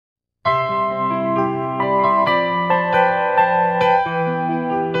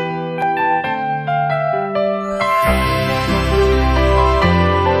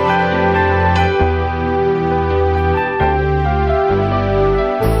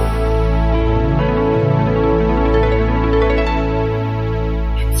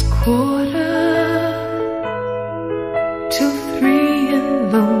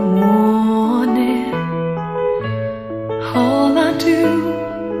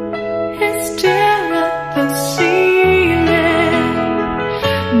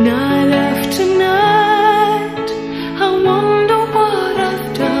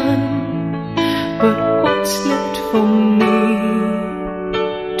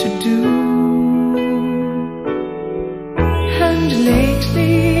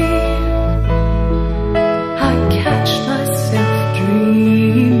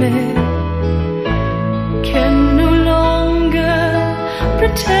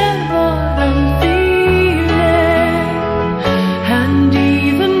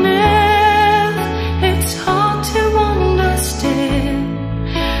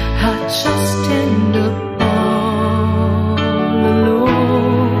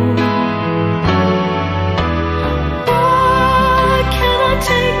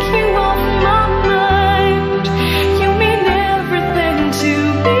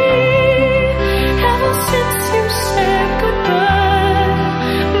Since you said goodbye,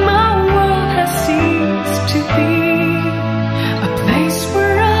 my world has seen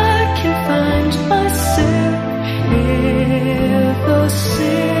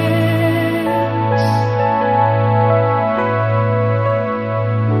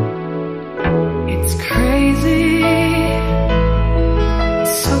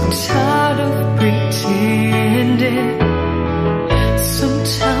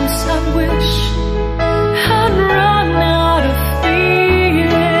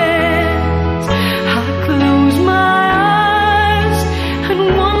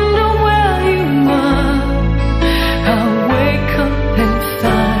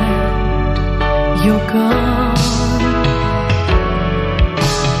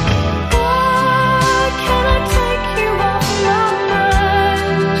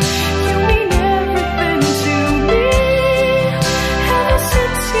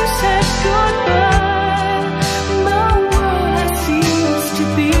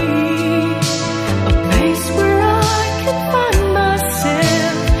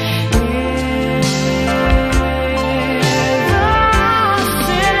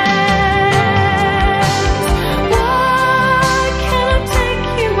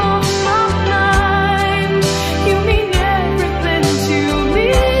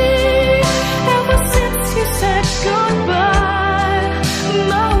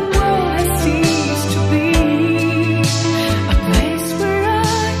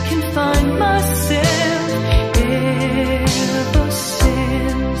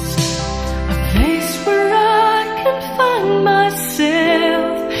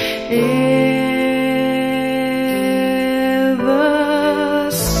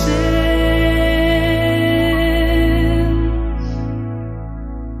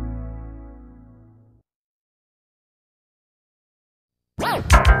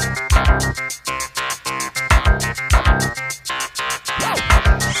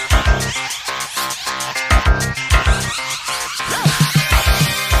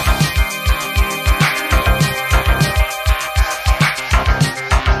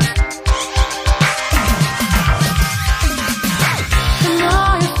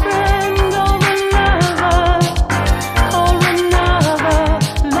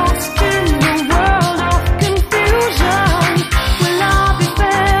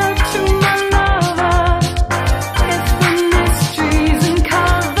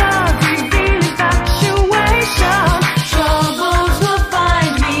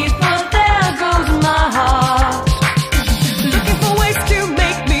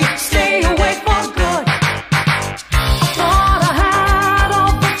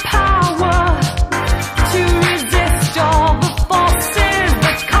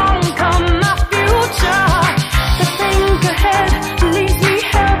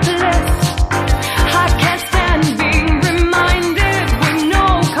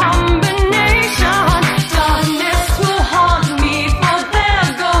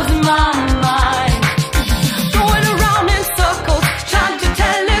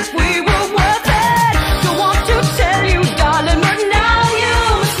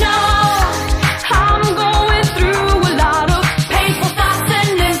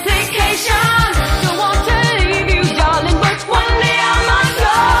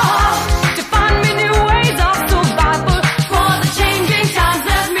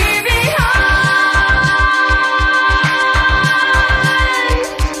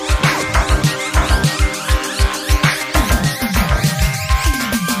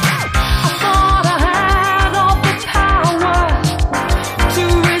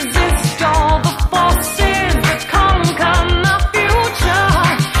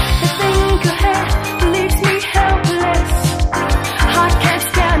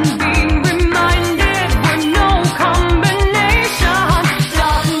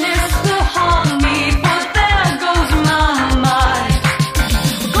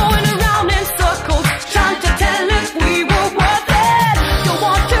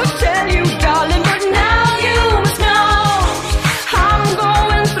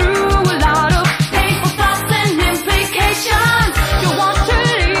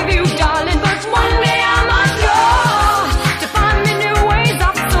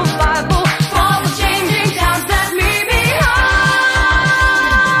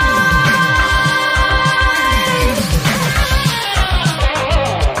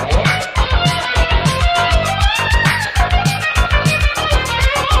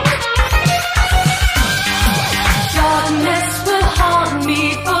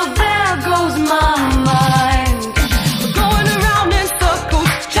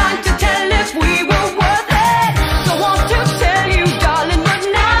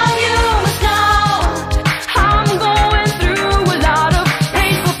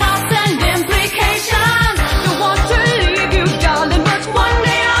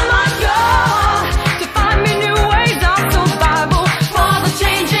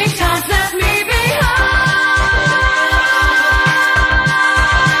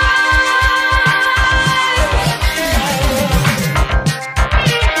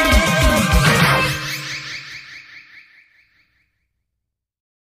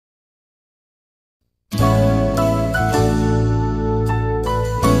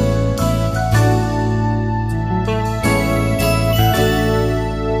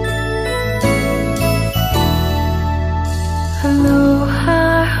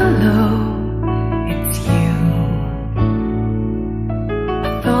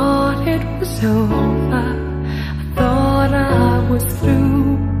over. I thought I was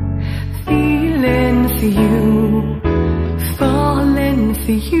through, feeling for you, falling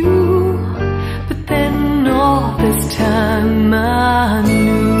for you. But then all this time I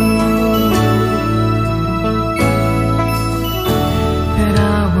knew that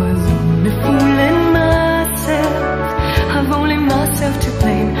I was only fooling myself. I've only myself to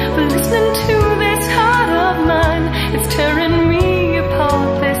blame for listening to this heart of mine. It's tearing me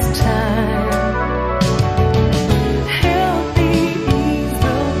apart this time. Help me ease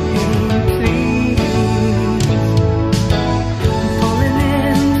the pain, please. I'm falling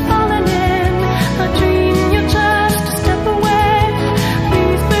in, falling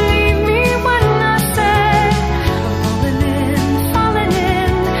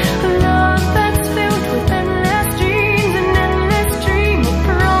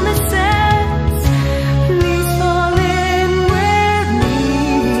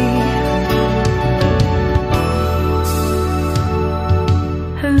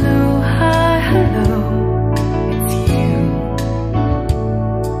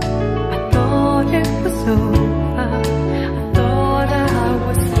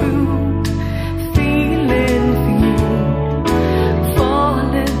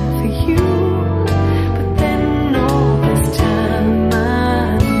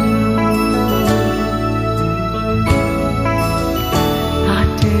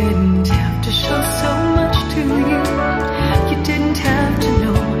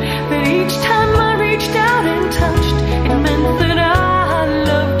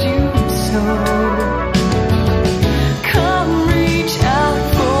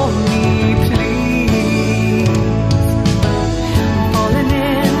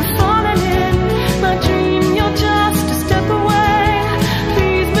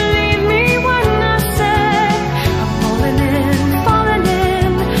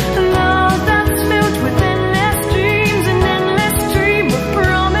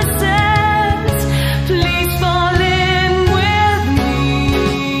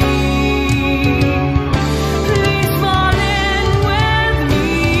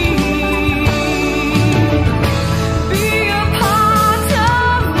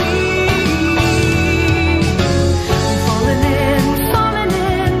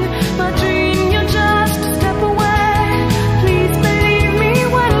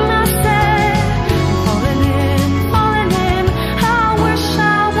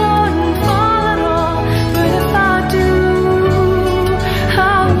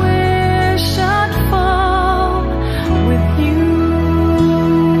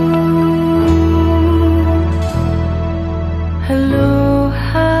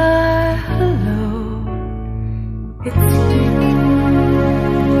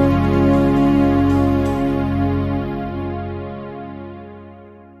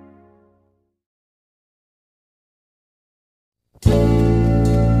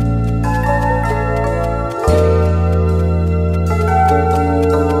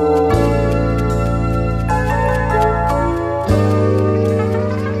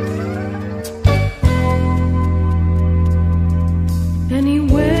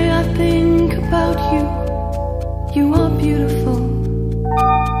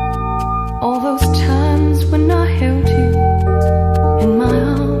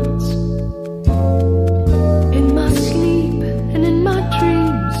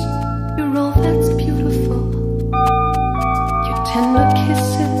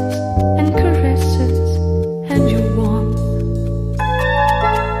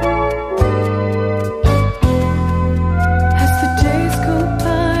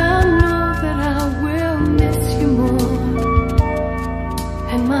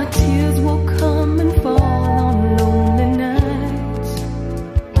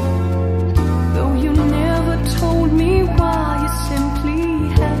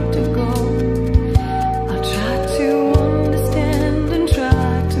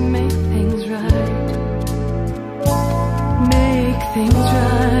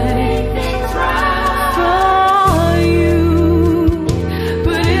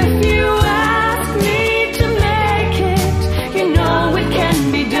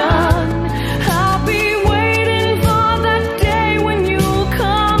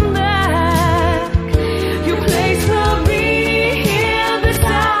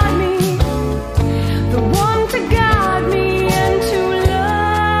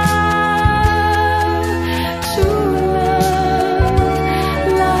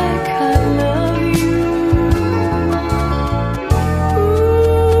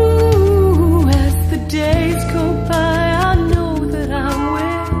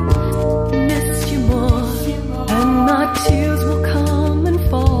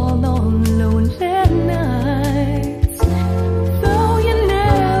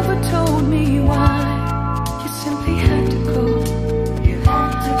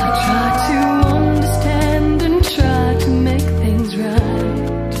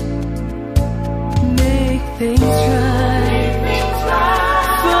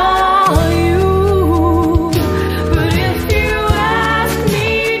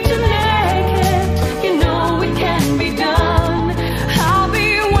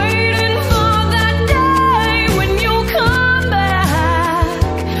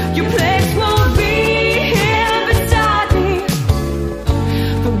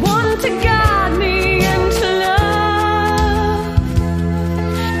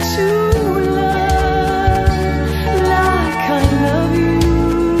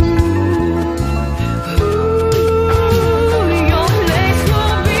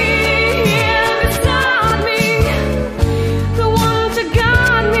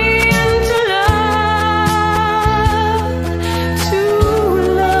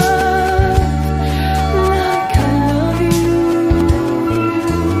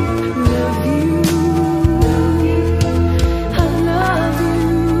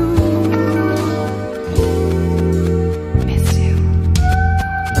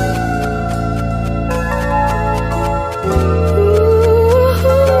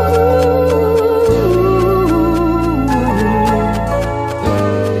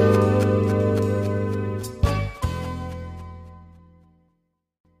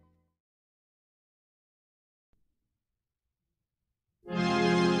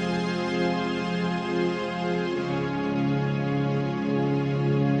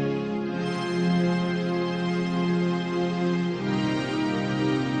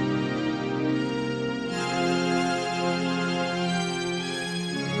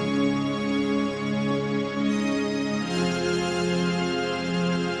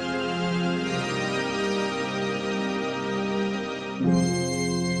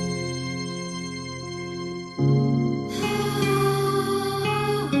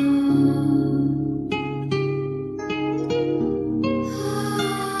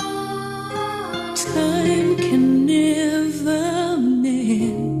time can never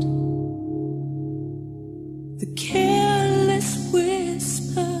mend the careless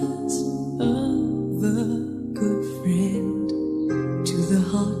whispers of a good friend to the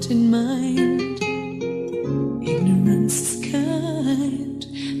heart and mind. Ignorance is kind,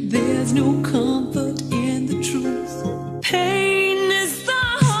 there's no comfort in the truth. Pain is the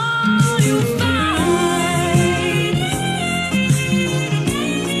heart you find.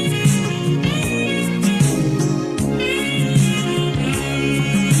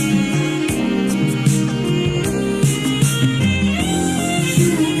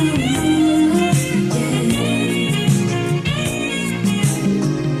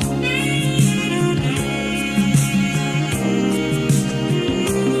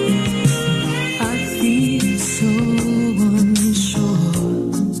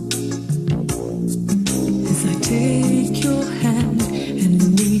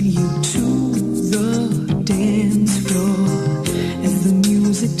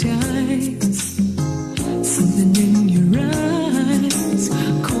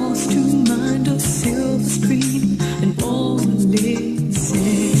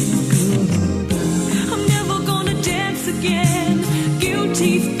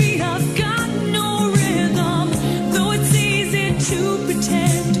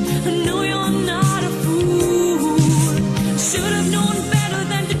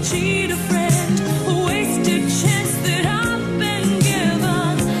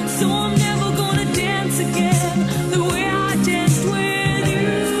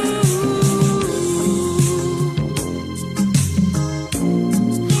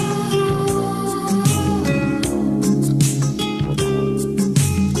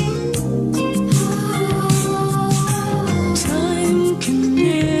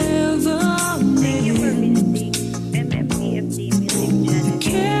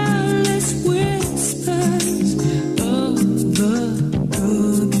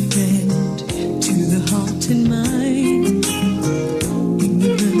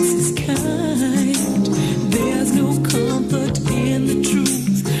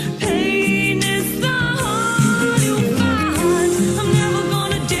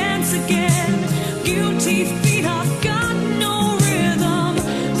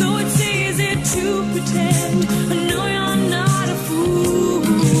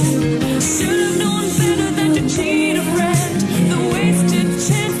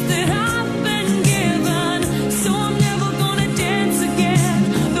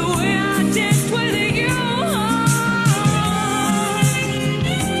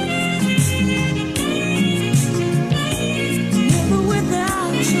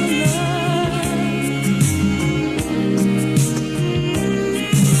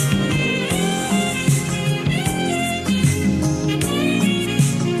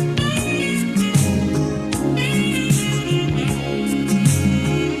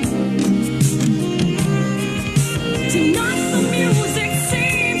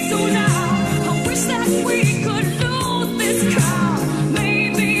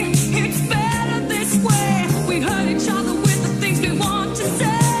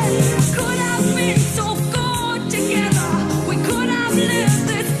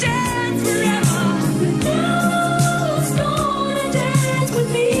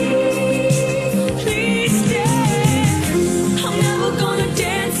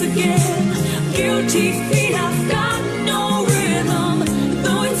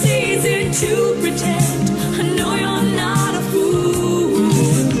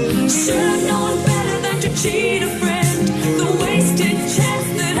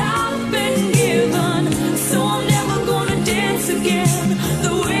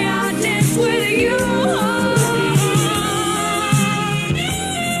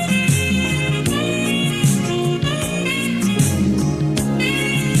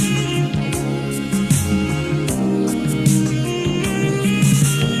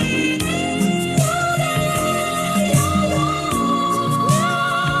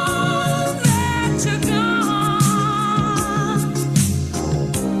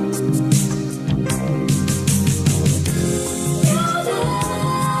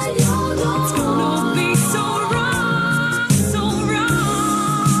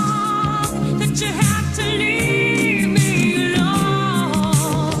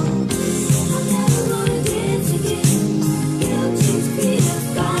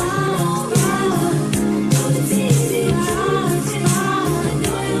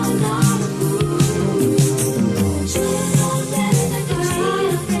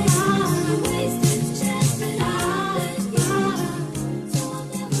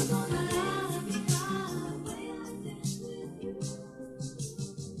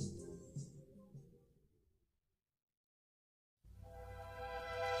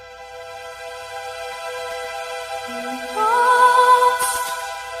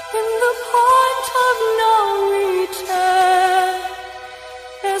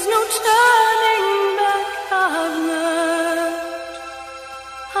 There's no turning back. I've learned.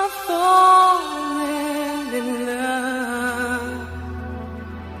 I've fallen in love.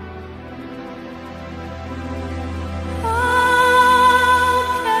 How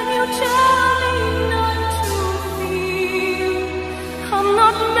can you tell me not to feel? I'm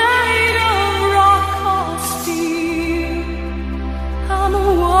not made of rock or steel. I'm a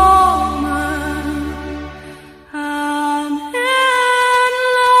woman. I'm in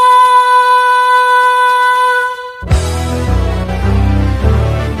love.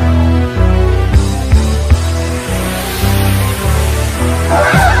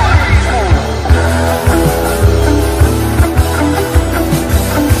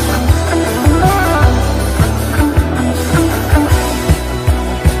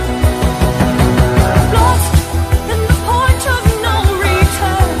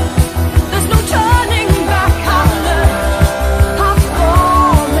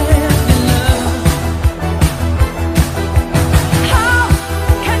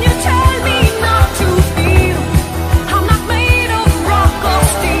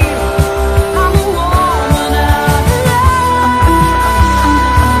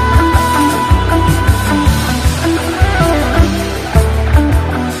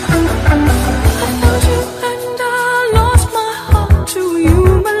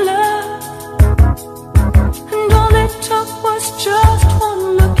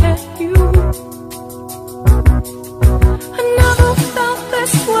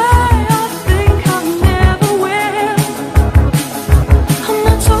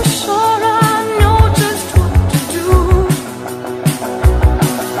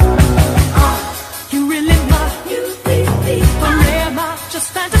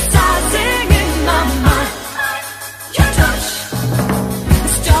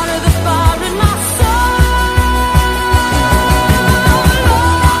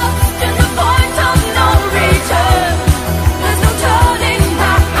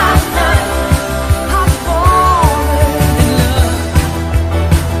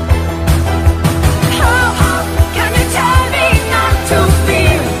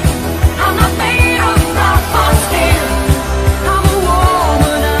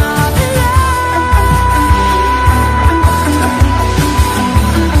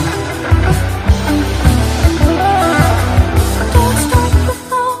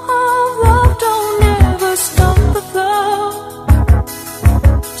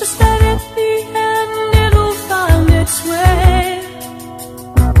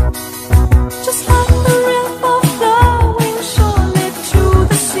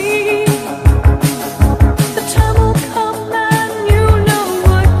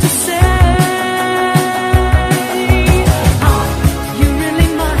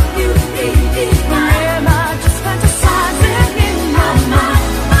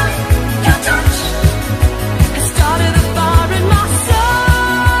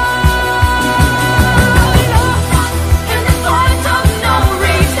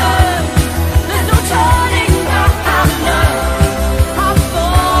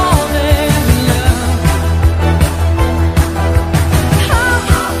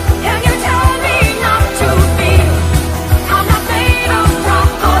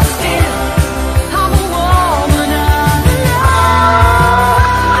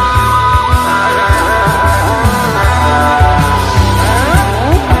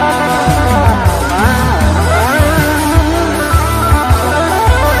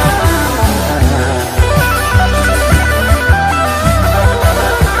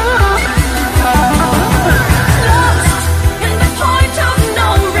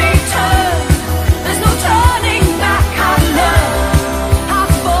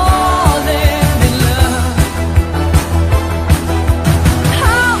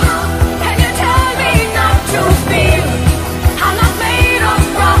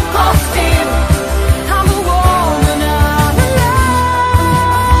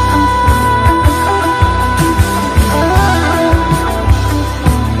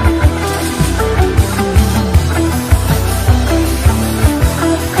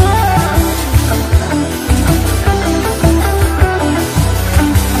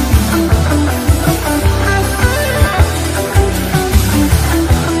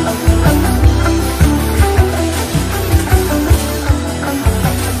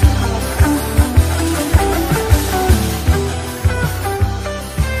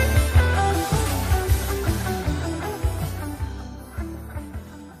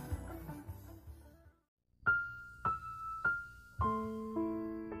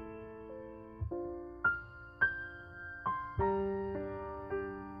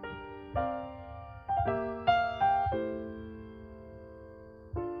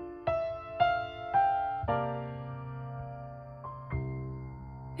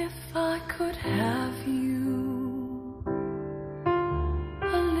 If I could have you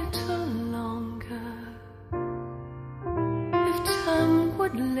a little longer, if time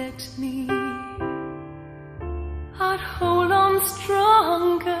would let me, I'd hold on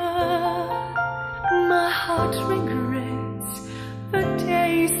stronger. My heart regrets the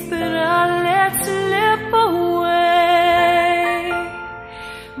days that I let slip away,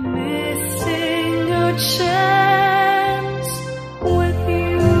 missing a chance with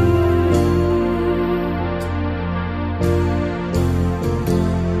you.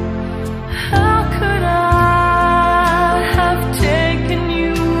 How could I have taken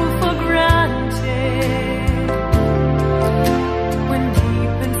you for granted when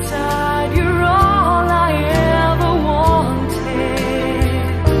deep inside you're all I ever wanted?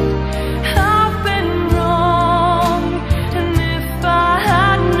 I've been wrong, and if I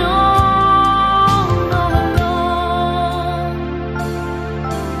had known all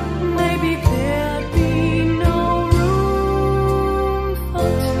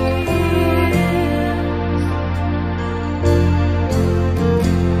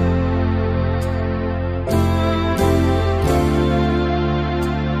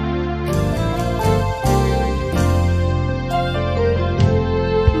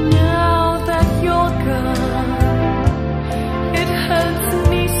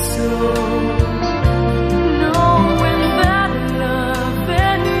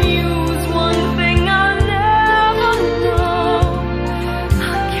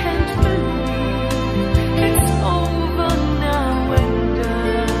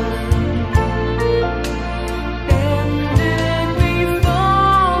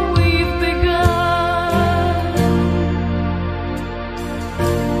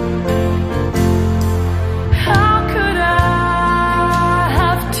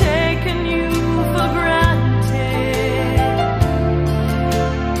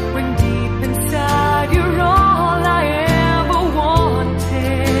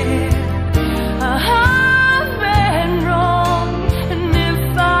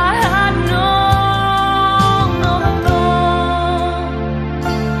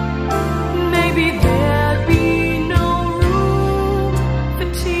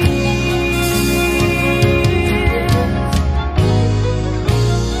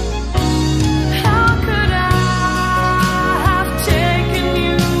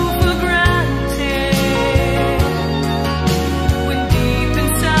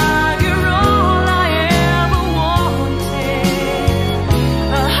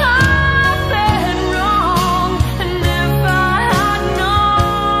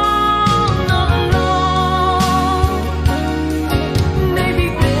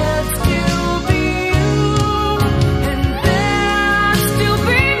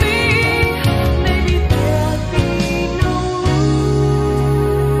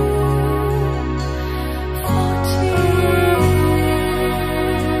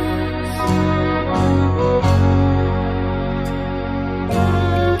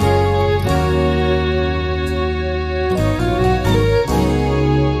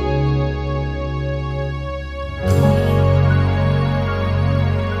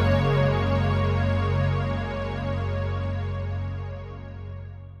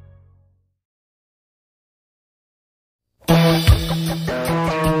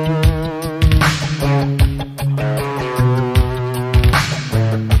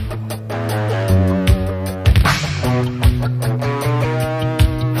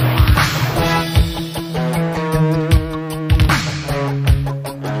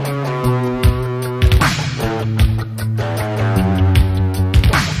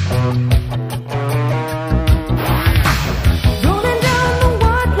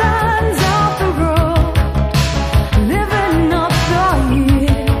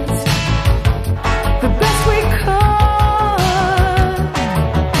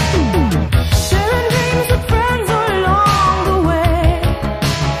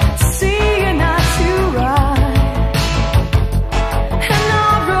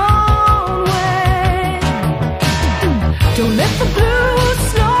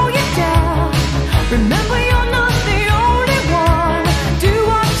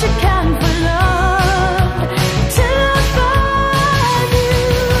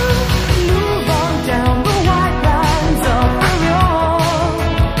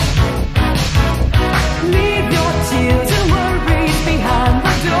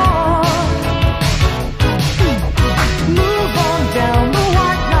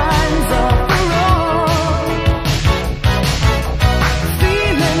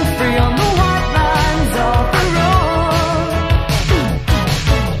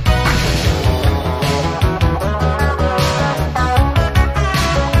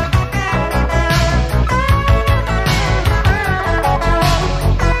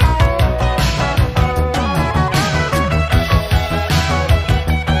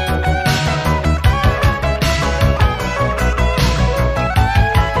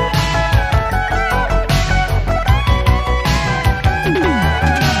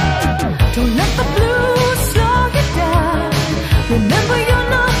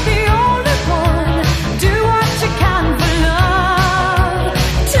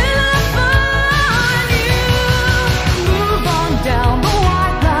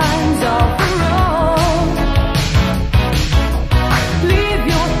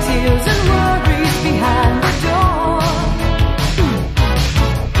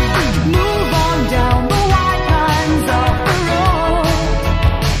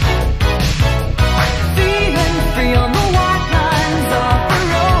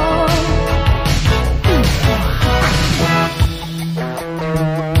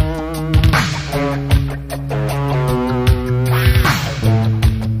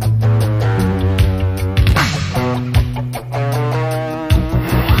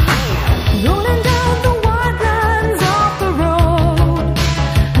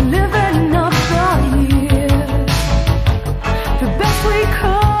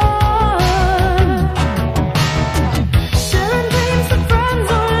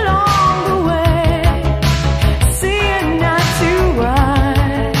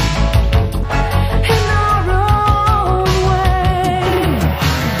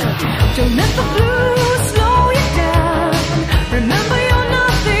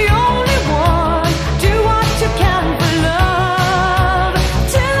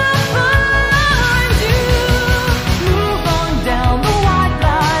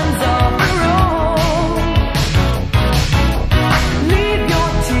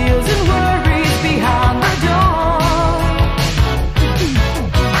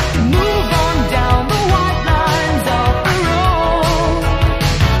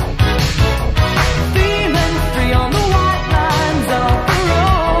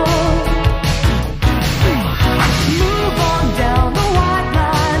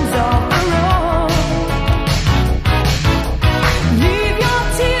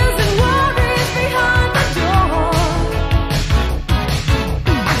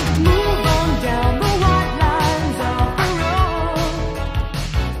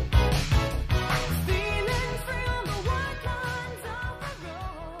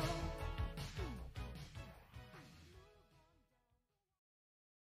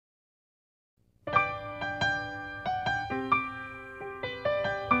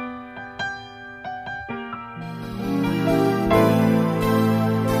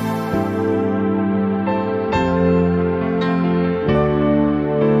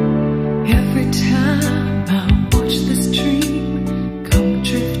Every time I watch this dream come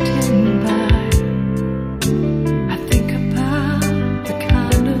drifting by, I think about the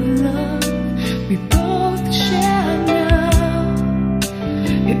kind of love we both share now.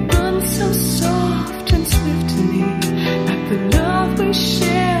 It runs so soft and swiftly, like the love we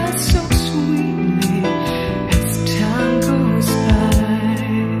share so sweetly as time goes by.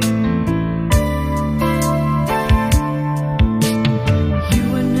 You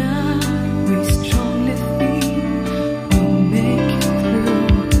and I, we strongly feel we'll make it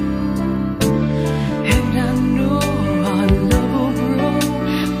through, and I know our love will grow,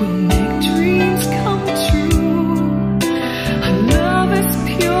 we'll make dreams come true. Our love is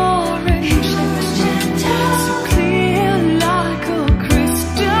pure and gentle, so clear like a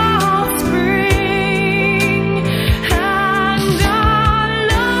crystal spring, and our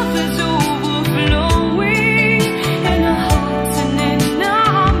love is overflowing in our hearts and in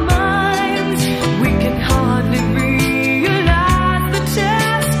our minds. We can hardly realize the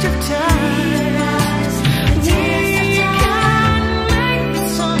test of time. We can make the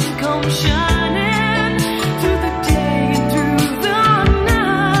sun come shining through the day and through the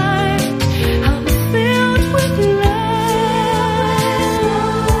night. I'm filled with love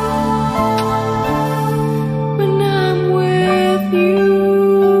when I'm with you.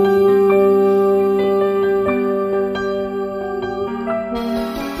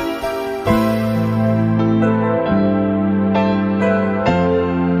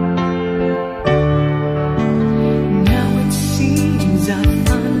 Now it seems I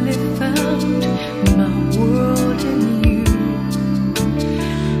finally found my world in you.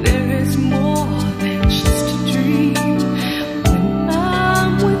 There is more than just a dream when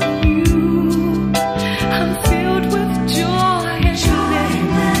I'm with you. I'm filled with joy and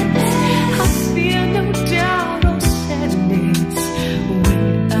gladness. I fear no doubt or sadness when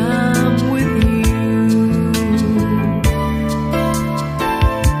I'm with you.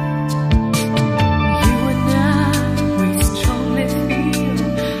 You and I, we strongly feel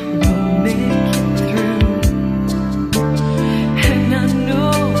we'll make it through, and I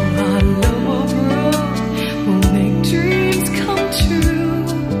know our love will grow, we'll make dreams come true.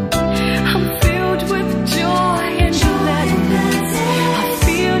 I'm filled with joy and gladness. I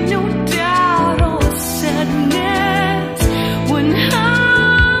feel no doubt or sadness when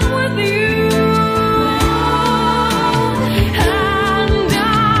I'm with you. And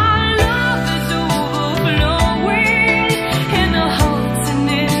our love is overflowing in our hearts and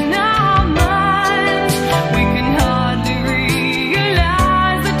in our minds. We can hardly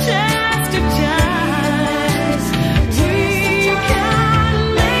realize the test of time. We can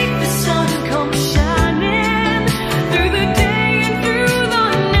make the sun come shining through the day and through the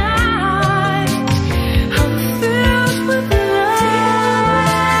night. I'm filled with love,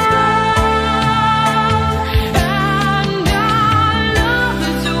 and our love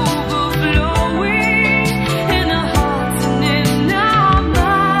is overflowing in our hearts and in our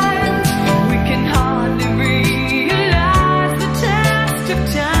minds. We can hardly realize the test of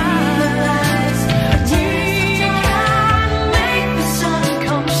time. We can make the sun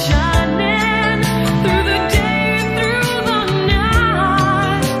come shining through the day and through the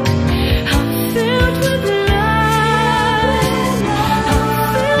night. I'm filled with love. I'm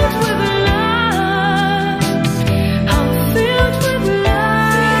filled with love. I'm filled with love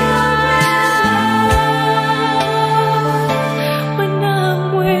when I'm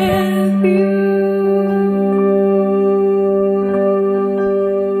with you.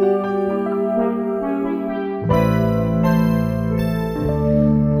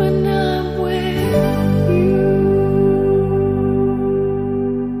 When I'm with you.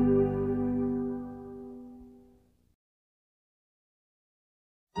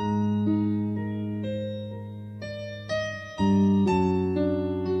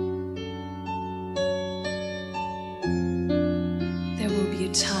 There will be a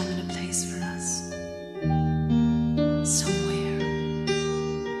time